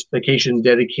certification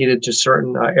dedicated to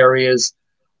certain areas.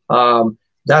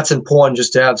 That's important,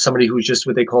 just to have somebody who's just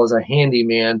what they call as a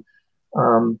handyman,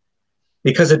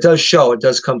 because it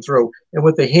does come through. And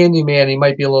with the handyman, he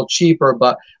might be a little cheaper,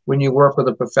 but when you work with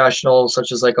a professional,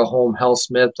 such as like a Home Health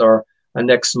Smith or a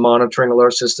Next Monitoring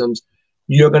Alert Systems,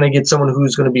 you're going to get someone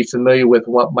who's going to be familiar with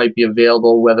what might be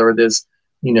available, whether it is,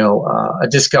 a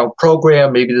discount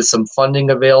program, maybe there's some funding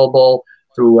available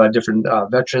through different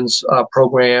veterans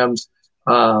programs,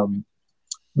 Medicaid,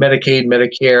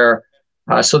 Medicare.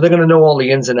 So they're going to know all the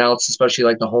ins and outs, especially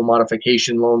like the home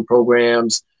modification loan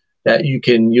programs that you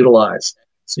can utilize.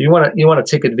 So you want to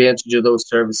take advantage of those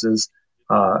services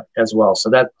as well.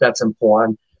 So that's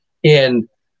important. And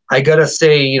I gotta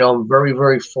say, I'm very,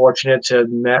 very fortunate to have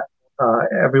met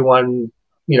everyone,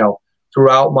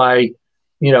 throughout my,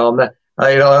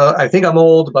 I think I'm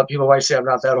old, but people might say I'm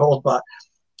not that old, but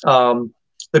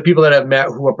the people that I've met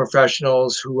who are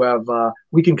professionals who have,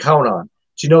 we can count on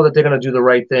to know that they're going to do the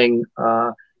right thing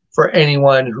for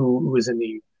anyone who is in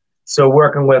need. So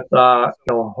working with,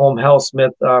 Home Health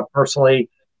Smith personally.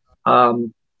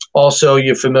 Also,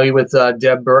 you're familiar with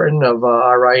Deb Burton of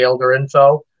RI Elder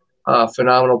Info,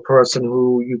 phenomenal person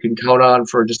who you can count on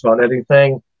for just about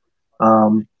anything.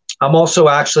 I'm also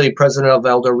actually president of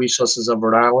Elder Resources of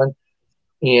Rhode Island.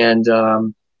 And,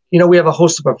 we have a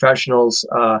host of professionals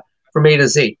from A to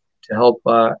Z to help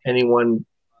anyone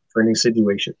for any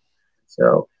situation.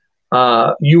 So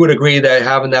you would agree that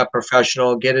having that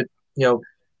professional, get it,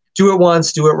 do it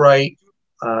once, do it right,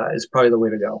 is probably the way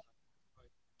to go.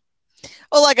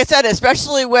 Well, like I said,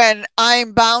 especially when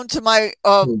I'm bound to my,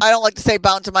 I don't like to say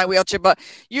bound to my wheelchair, but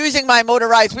using my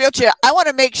motorized wheelchair, I want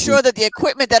to make sure that the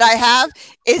equipment that I have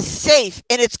is safe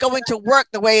and it's going to work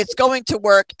the way it's going to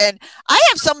work. And I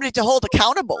have somebody to hold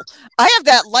accountable. I have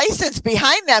that license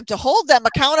behind them to hold them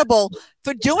accountable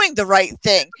for doing the right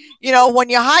thing. When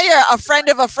you hire a friend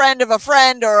of a friend of a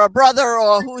friend or a brother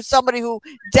or who's somebody who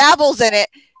dabbles in it,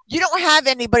 you don't have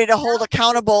anybody to hold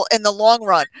accountable in the long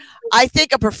run. I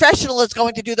think a professional is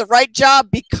going to do the right job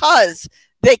because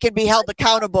they can be held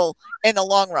accountable in the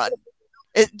long run.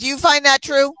 Do you find that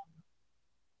true?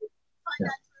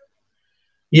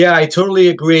 Yeah, I totally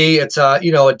agree. It's a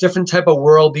different type of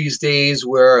world these days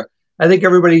where I think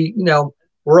everybody,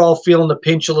 we're all feeling the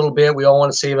pinch a little bit. We all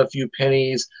want to save a few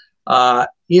pennies.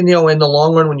 In the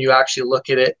long run, when you actually look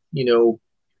at it,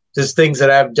 there's things that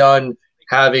I've done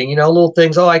having, little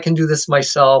things, I can do this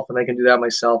myself and I can do that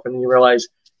myself. And then you realize,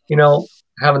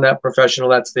 having that professional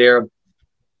that's there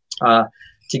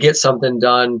to get something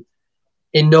done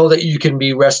and know that you can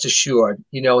be rest assured,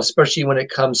 especially when it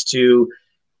comes to,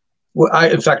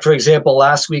 in fact, for example,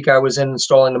 last week I was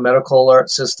installing a medical alert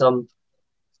system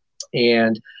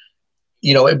and,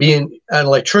 it being an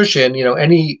electrician,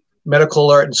 any medical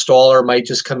alert installer might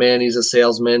just come in, he's a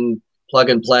salesman, plug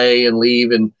and play and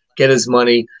leave and get his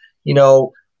money.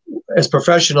 As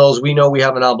professionals, we know we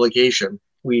have an obligation.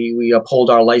 We uphold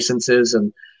our licenses.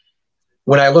 And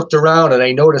when I looked around and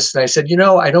I noticed, and I said,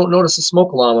 I don't notice a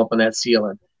smoke alarm up on that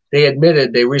ceiling. They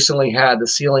admitted they recently had the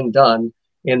ceiling done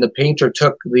and the painter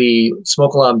took the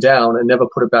smoke alarm down and never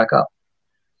put it back up.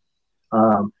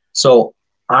 So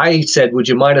I said, would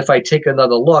you mind if I take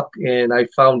another look? And I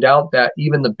found out that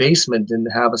even the basement didn't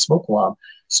have a smoke alarm.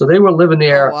 So they were living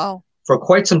there for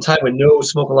quite some time with no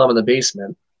smoke alarm in the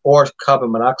basement or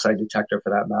carbon monoxide detector for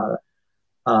that matter.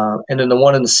 And then the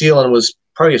one in the ceiling was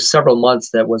probably several months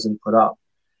that wasn't put up.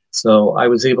 So I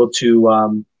was able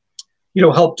to,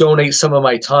 help donate some of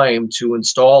my time to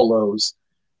install those.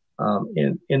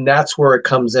 And that's where it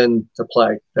comes into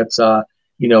play. That's,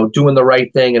 doing the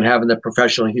right thing and having the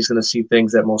professional, he's going to see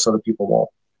things that most other people won't.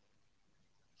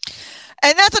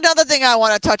 And that's another thing I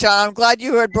want to touch on. I'm glad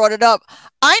you had brought it up.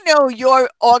 I know your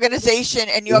organization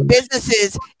and your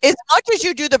businesses, as much as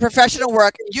you do the professional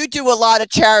work, you do a lot of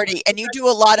charity and you do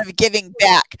a lot of giving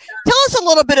back. Tell us a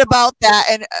little bit about that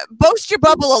and boast your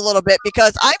bubble a little bit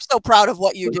because I'm so proud of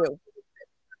what you do.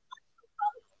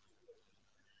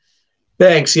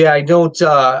 Thanks. Yeah, I don't,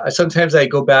 sometimes I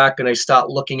go back and I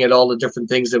start looking at all the different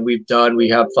things that we've done. We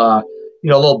have, a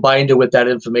little binder with that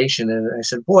information. And I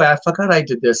said, boy, I forgot I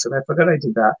did this and I forgot I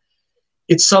did that.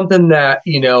 It's something that,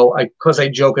 because I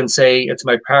joke and say it's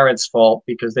my parents' fault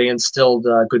because they instilled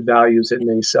good values in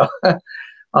me. So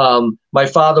my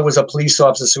father was a police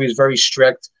officer, so he was very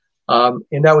strict.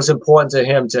 And that was important to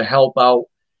him to help out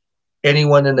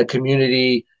anyone in the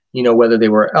community, whether they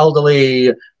were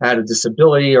elderly, had a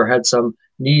disability, or had some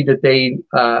need that they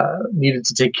needed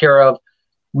to take care of.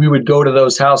 We would go to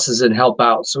those houses and help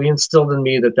out. So he instilled in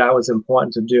me that was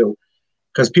important to do.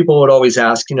 Because people would always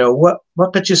ask, what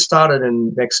got you started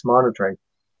in NICS monitoring?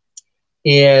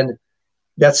 And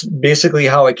that's basically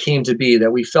how it came to be,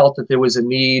 that we felt that there was a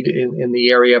need in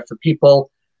the area for people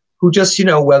who just,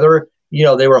 whether,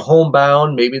 they were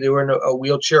homebound, maybe they were in a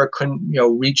wheelchair, couldn't,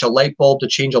 reach a light bulb to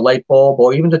change a light bulb,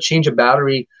 or even to change a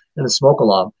battery in a smoke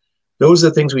alarm. Those are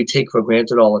the things we take for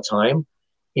granted all the time.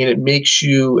 and it makes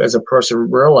you as a person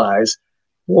realize,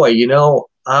 boy,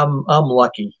 I'm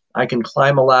lucky. I can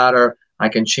climb a ladder. I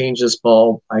can change this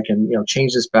bulb. I can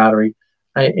change this battery,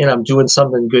 and I'm doing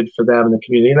something good for them in the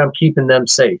community, and I'm keeping them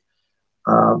safe.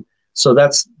 So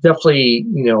that's definitely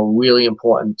really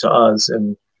important to us,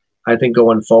 and I think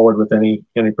going forward with any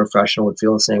professional would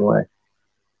feel the same way.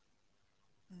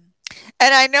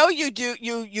 And I know you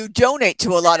donate to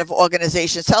a lot of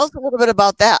organizations. Tell us a little bit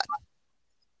about that.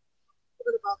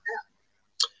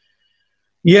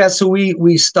 Yeah, so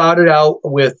we started out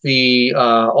with the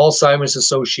Alzheimer's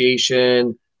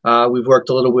Association. We've worked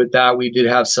a little with that. We did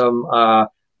have some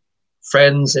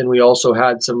friends, and we also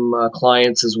had some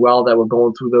clients as well that were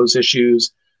going through those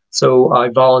issues. So I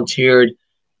volunteered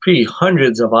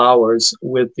hundreds of hours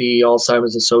with the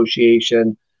Alzheimer's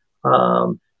Association,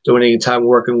 donating time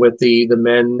working with the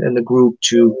men in the group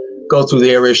to go through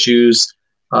their issues,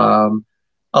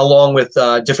 along with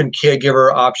different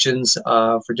caregiver options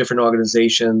for different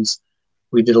organizations.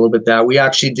 We did a little bit of that. We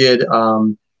actually did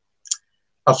a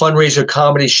fundraiser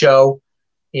comedy show,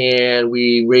 and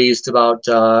we raised about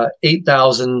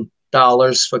 $8,000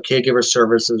 for caregiver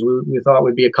services. We thought it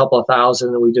would be a couple of thousand,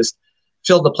 and we just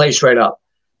filled the place right up.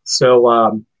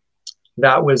 So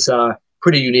that was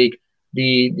pretty unique.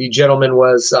 The gentleman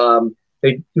was,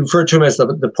 they referred to him as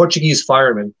the Portuguese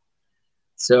fireman.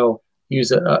 So he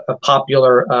was a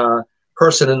popular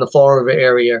person in the Fall River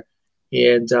area.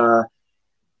 And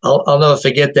I'll never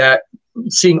forget that,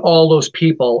 seeing all those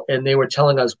people, and they were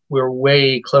telling us we're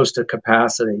way close to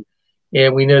capacity.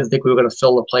 And we didn't think we were going to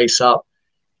fill the place up.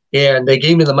 And they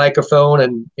gave me the microphone,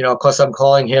 and of course I'm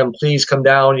calling him, please come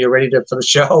down, you're ready for the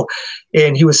show.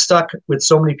 And he was stuck with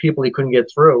so many people he couldn't get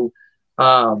through.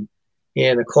 And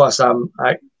of course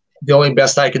the only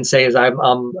best I can say is I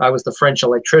was the French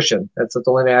electrician. That's the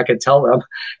only thing I could tell them.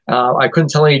 I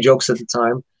couldn't tell any jokes at the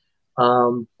time.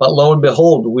 But lo and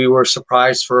behold, we were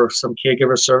surprised for some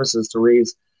caregiver services to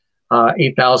raise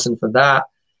 $8,000 for that.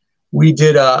 We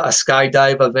did a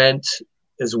skydive event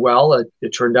as well.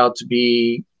 It turned out to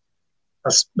be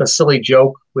a silly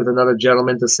joke with another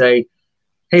gentleman to say,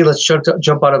 hey, let's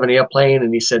jump out of an airplane.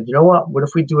 And he said, you know what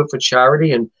if we do it for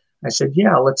charity? And I said,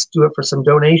 yeah, let's do it for some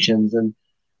donations. And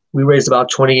we raised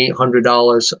about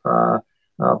 $2,800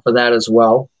 for that as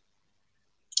well.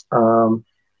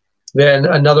 Then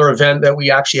another event that we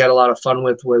actually had a lot of fun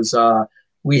with was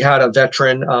we had a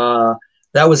veteran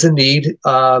that was in need.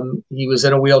 He was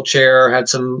in a wheelchair, had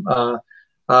some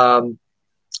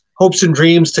hopes and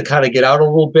dreams to kind of get out a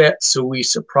little bit. So we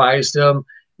surprised him,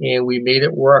 and we made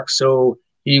it work so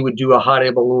he would do a hot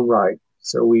air balloon ride.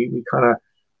 So we kind of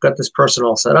got this person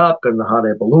all set up, got in the hot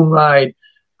air balloon ride.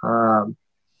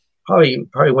 Probably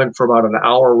went for about an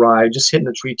hour ride, just hitting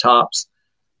the treetops.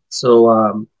 So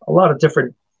a lot of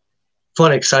different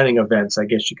fun, exciting events, I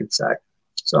guess you could say.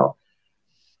 So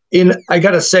I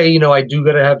got to say, I do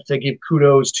have to give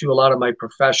kudos to a lot of my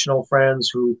professional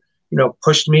friends who,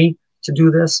 pushed me to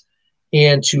do this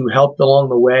and to help along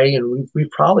the way. And we've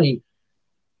probably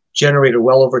generated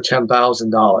well over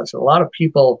 $10,000. A lot of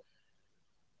people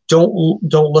don't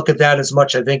look at that as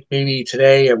much. I think maybe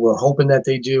today, and we're hoping that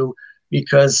they do,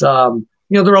 because there are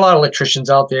a lot of electricians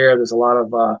out there. There's a lot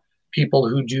of people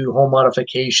who do home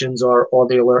modifications or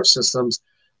the alert systems.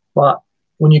 But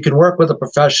when you can work with a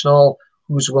professional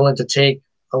who's willing to take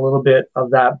a little bit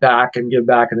of that back and give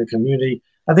back in the community,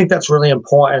 I think that's really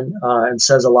important and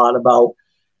says a lot about,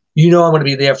 I'm going to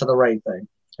be there for the right thing.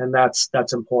 And that's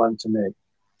important to me.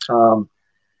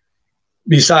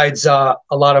 Besides a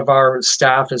lot of our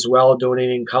staff as well,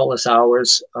 donating countless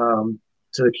hours to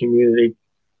the community.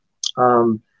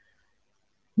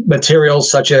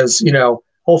 Materials such as,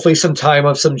 hopefully some time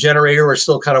of some generator. We're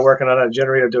still kind of working on a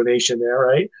generator donation there,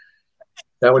 right?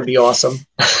 That would be awesome.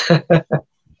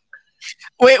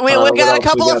 We got a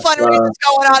couple of fundraisers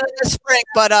going on in the spring,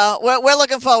 but we're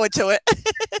looking forward to it.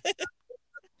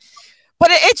 But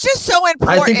it's just so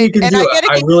important. I think you can do it.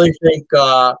 I really think.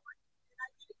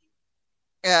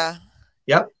 Yeah.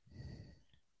 Yep.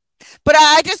 But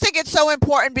I just think it's so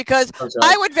important because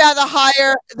I would rather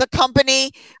hire the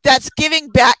company that's giving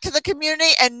back to the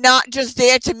community and not just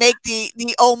there to make the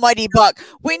almighty buck.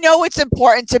 We know it's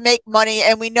important to make money,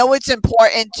 and we know it's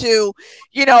important to,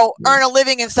 earn a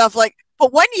living and stuff like.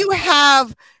 But when you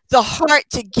have the heart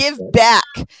to give back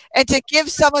and to give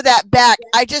some of that back,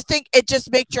 I just think it just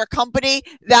makes your company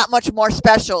that much more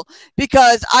special,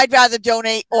 because I'd rather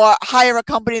donate or hire a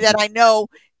company that I know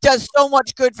does so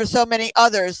much good for so many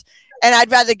others, and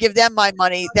I'd rather give them my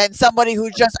money than somebody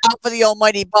who's just out for the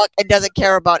almighty buck and doesn't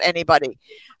care about anybody.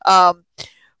 But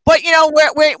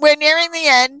we're nearing the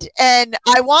end, and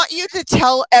I want you to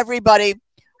tell everybody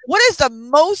what is the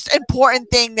most important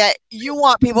thing that you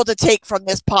want people to take from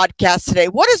this podcast today?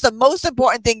 What is the most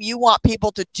important thing you want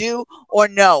people to do or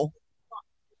know?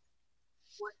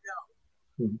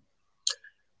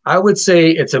 I would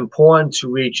say it's important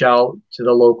to reach out to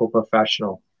the local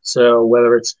professional. So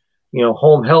whether it's,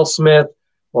 Home Healthsmith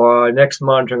or Next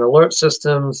Monitoring Alert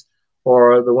Systems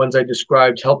or the ones I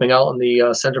described helping out in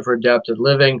the Center for Adaptive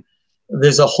Living,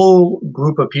 there's a whole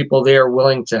group of people there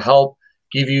willing to help,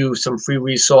 give you some free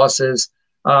resources,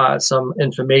 some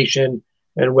information,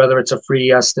 and whether it's a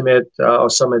free estimate or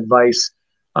some advice,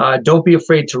 don't be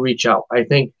afraid to reach out. I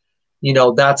think,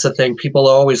 that's the thing. People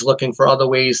are always looking for other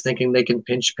ways, thinking they can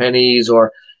pinch pennies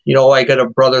or, I got a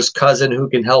brother's cousin who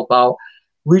can help out.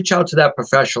 Reach out to that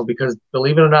professional because,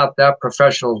 believe it or not, that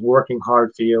professional is working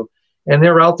hard for you. And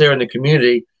they're out there in the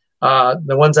community. The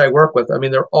ones I work with,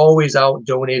 they're always out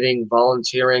donating,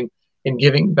 volunteering, and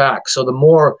giving back. So the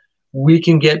more we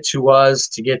can get to us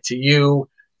to get to you,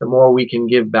 the more we can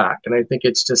give back. And I think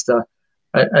it's just a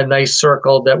nice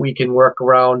circle that we can work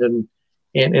around and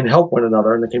help one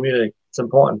another in the community. It's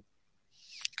important.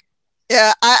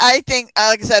 Yeah, I think,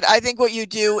 like I said, I think what you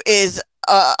do is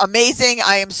amazing.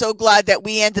 I am so glad that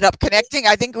we ended up connecting.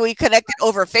 I think we connected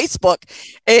over Facebook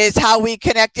is how we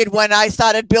connected when I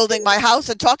started building my house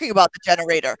and talking about the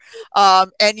generator.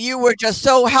 And you were just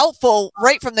so helpful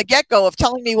right from the get-go of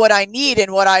telling me what I need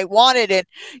and what I wanted and,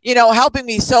 helping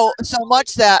me so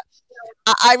much that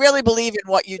I really believe in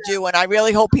what you do, and I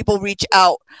really hope people reach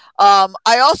out.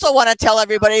 I also want to tell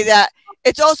everybody that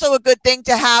it's also a good thing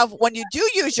to have when you do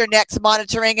use your Next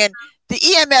Monitoring and the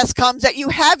EMS comes, that you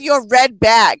have your red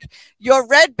bag. Your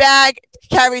red bag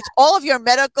carries all of your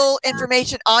medical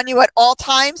information on you at all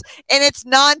times, and it's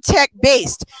non-tech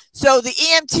based. So the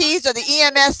EMTs or the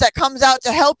EMS that comes out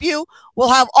to help you will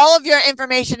have all of your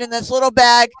information in this little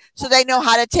bag so they know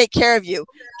how to take care of you.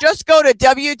 Just go to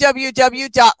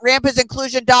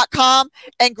www.rampasinclusion.com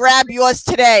and grab yours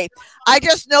today. I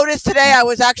just noticed today I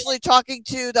was actually talking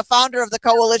to the founder of the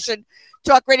coalition,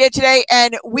 Talk Radio today,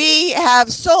 and we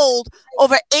have sold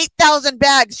over 8,000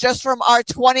 bags just from our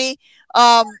 20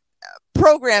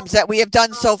 programs that we have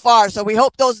done so far. So we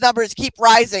hope those numbers keep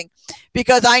rising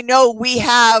because I know we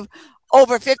have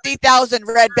over 50,000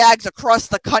 red bags across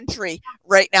the country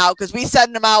right now because we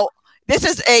send them out. This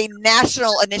is a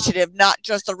national initiative, not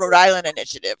just a Rhode Island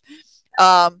initiative.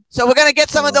 So we're going to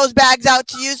get some of those bags out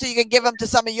to you so you can give them to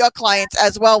some of your clients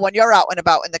as well when you're out and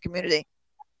about in the community.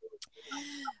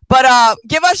 But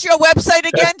give us your website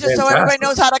again, just so everybody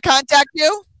knows how to contact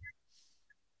you.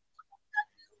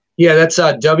 Yeah, that's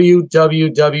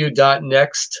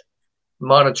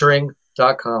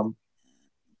www.nextmonitoring.com.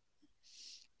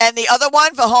 And the other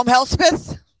one for Home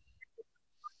Healthsmith?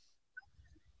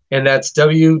 And that's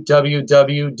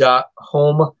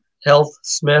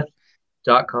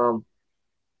www.homehealthsmith.com.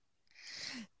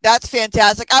 That's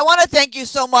fantastic. I want to thank you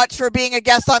so much for being a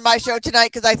guest on my show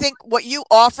tonight because I think what you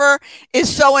offer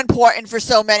is so important for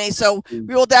so many. So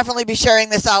we will definitely be sharing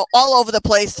this out all over the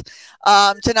place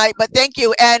tonight. But thank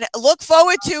you. And look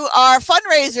forward to our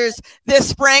fundraisers this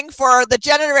spring for the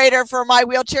generator for my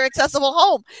wheelchair accessible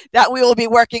home that we will be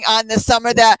working on this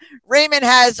summer that Raymond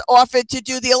has offered to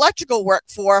do the electrical work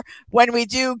for when we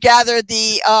do gather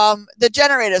the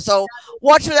generator. So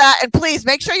watch for that. And please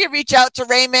make sure you reach out to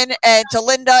Raymond and to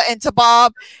Linda and to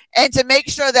Bob and to make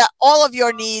sure that all of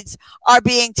your needs are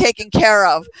being taken care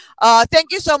of.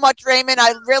 Thank you so much, Raymond.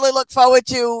 I really look forward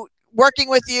to working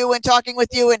with you and talking with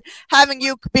you and having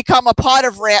you become a part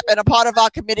of RAMP and a part of our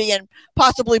committee and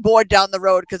possibly board down the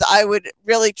road because I would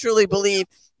really, truly believe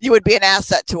you would be an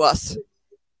asset to us.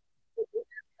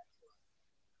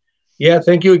 Yeah,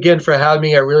 thank you again for having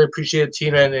me. I really appreciate it,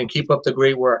 Tina, and keep up the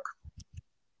great work.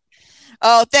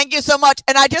 Oh, thank you so much.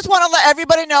 And I just want to let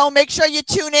everybody know, make sure you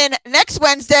tune in next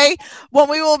Wednesday when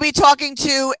we will be talking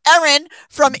to Erin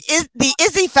from the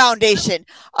Izzy Foundation.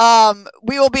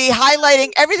 We will be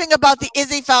highlighting everything about the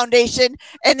Izzy Foundation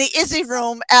and the Izzy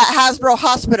Room at Hasbro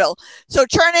Hospital. So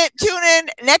tune in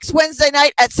next Wednesday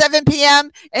night at 7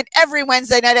 p.m. and every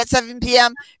Wednesday night at 7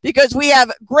 p.m. because we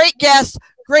have great guests,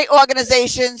 great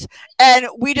organizations, and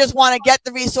we just want to get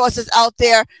the resources out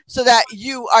there so that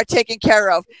you are taken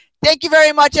care of. Thank you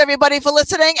very much, everybody, for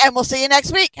listening, and we'll see you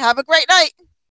next week. Have a great night.